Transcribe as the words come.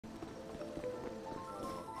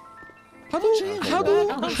How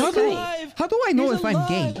do I know if I'm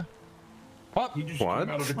gay? What?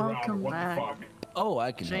 Welcome back. Oh,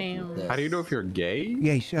 I can help you with this. How do you know if you're gay?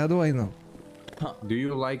 Yes, how do I know? Huh. Do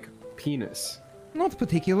you like penis? Not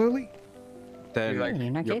particularly. Then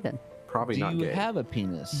You're not gay then. probably not Do you gay. have a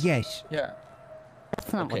penis? Yes. Yeah.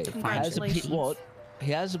 That's not what defines it. What?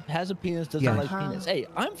 He has a penis, doesn't Yeah. like penis. Hey,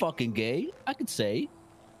 I'm fucking gay. I could say.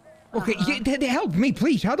 Okay, help me,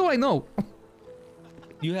 please. How do I know?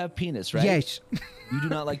 You have penis, right? Yes. You do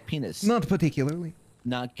not like penis. Not particularly.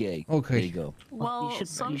 Not gay. Okay. There you go. Well,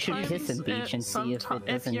 you should kiss and beach and see if it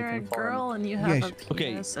doesn't you're a conform. girl and you have Yes. a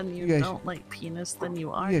penis and you Yes. don't like penis, then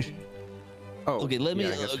you are Yes. gay. Oh, Okay, let me. yeah,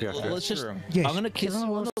 I guess we have to- Let's just. Yes. I'm gonna kiss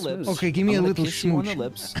you on the lips. Okay, give me I'm a gonna little kiss you on the smooch.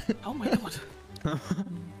 lips. Oh my god.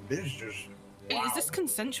 This is just. Hey, is this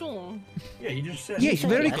consensual? Yeah, you just said. Yes,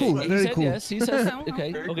 very Yes, cool. He Very said cool. yes. He says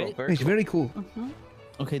okay. Very Okay. cool, very It's very cool.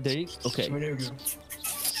 Okay. There you. Okay.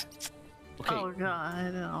 Okay. Oh god, I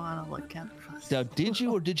don't want to look at it. Now, did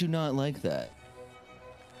you or did you not like that?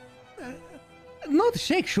 Not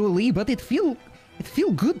sexually, but it feel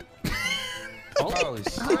good. Oh,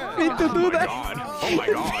 Me to do that. Oh my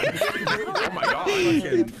god! Oh my god!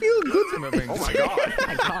 It feel good. Oh my god!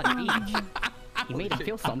 my god, Beach. You made it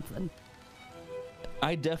feel something.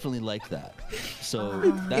 I definitely like that. So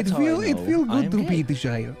It that's how I feel know I good am to gay. be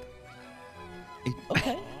desired.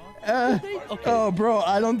 Okay. Okay. Oh, bro,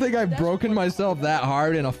 I don't think I've broken myself that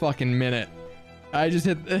hard in a fucking minute. I just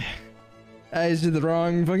hit the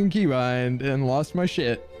wrong fucking keybind and lost my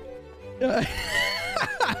shit.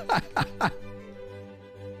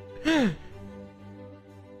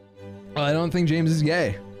 I don't think James is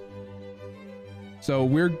gay. So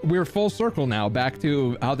we're full circle now, back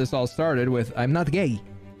to how this all started with I'm not gay.